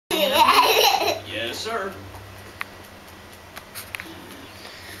sir.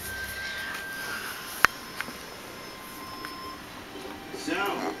 So,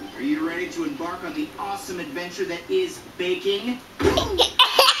 are you ready to embark on the awesome adventure that is baking?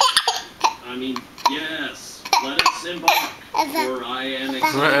 I mean, yes. Let us embark. For I am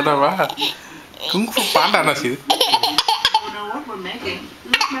excited. Cũng không phán là chứ. You know what we're making?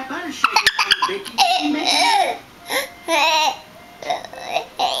 Look, my butter's shaking while we're baking. You make it.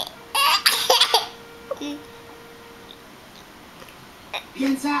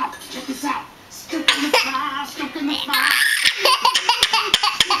 Hands out. Check this out. Stoking the fire, stoking the fire.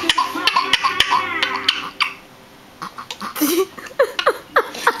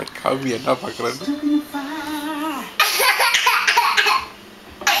 Kau biar apa keren?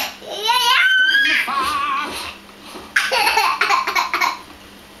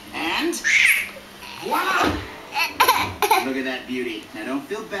 And voila! Look at that beauty. Now don't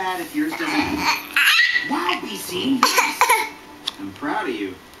feel bad if yours doesn't. Wow, BC. I'm proud of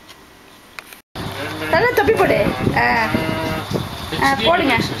you. Tadi topi podo.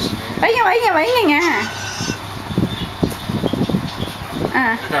 Poduங்க. வைங்க. வைங்க.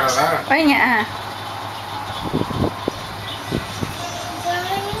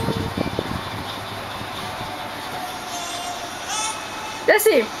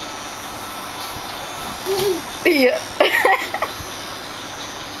 Jasim. Iya.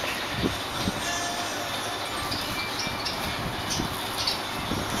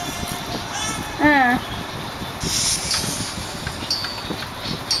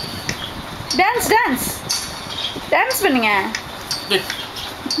 Dance பண்ணுங்க.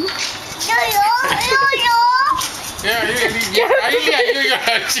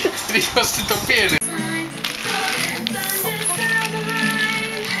 Ini pasti topi ini.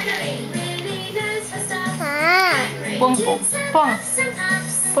 Pong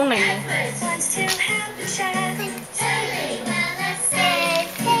lagi.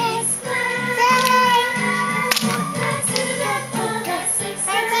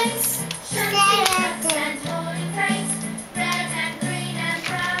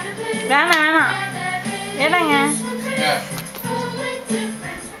 வேணாம் ஏடாங்க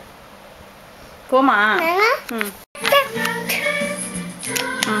போமா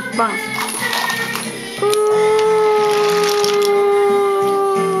வாங்க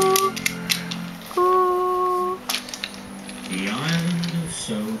The island of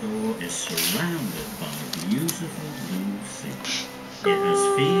Sodor is surrounded by beautiful blue sea. It has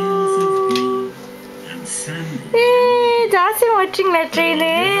fields of green and sandy. Jasim watching the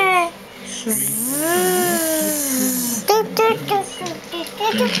trailer.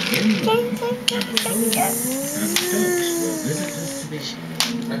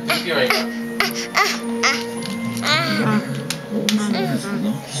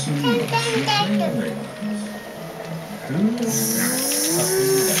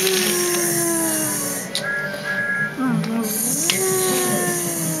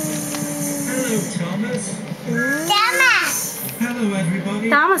 Hello, Thomas. Hello, everybody.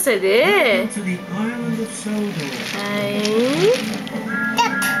 Thomas இது Welcome to the island of Sodor.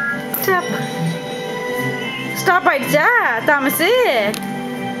 Stop ஆயிடுச்சா Thomas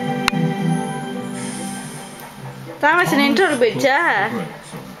இன்ட்ரோல் போயிடுச்சா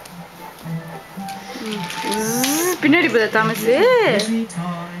பின்னாடி போதா Thomas Busy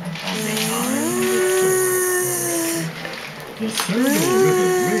time on the island of Sodor. The Sodor River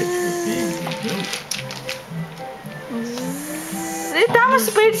Bridge was being rebuilt. Thomas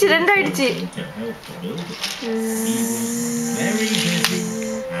போயிடுச்சு ரெண்டாயிடுச்சு To help the building. He was very busy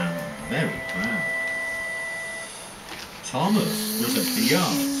and very proud. Thomas was at the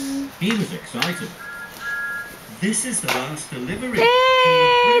yard. He was excited. This is the last delivery.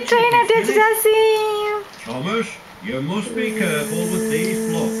 Train at Jasim. Thomas, you must be careful with these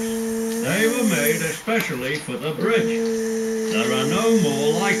blocks. They were made especially for the bridge. There are no more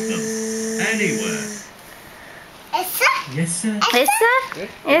like them anywhere. Yes, sir.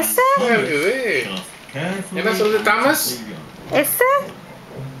 Yes, sir. Careful. என்ன சொல்லுது Thomas? Yes, sir.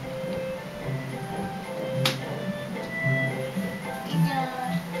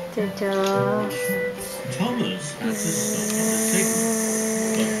 Thomas had to stop on the signal,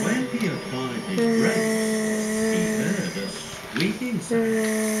 but when he applied his brakes, he heard a squeaking sound.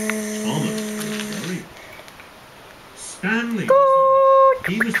 Thomas was worried. Stanley was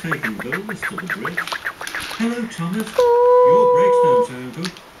there. He was taking Goldust to the bridge. Hello, Thomas. Your brakes don't sound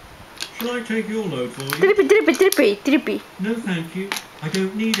good. Shall I take your load for you? திருப்பி. No, thank you. I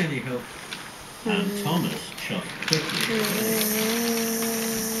don't need any help. And Thomas chuffed quickly.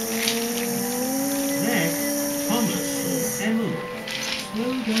 Then Thomas saw Emily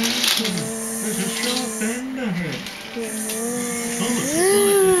slowly down, Thomas. There's a sharp bend ahead. Thomas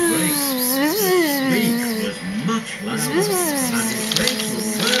applied his brakes. The squeak was much louder, and his brakes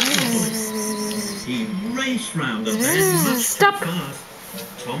wouldn't work properly. He raced round the bend much Stop. too fast.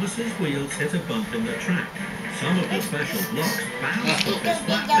 Thomas's wheels hit a bump in the track. Some of the special blocks bounced off his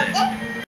flatbed.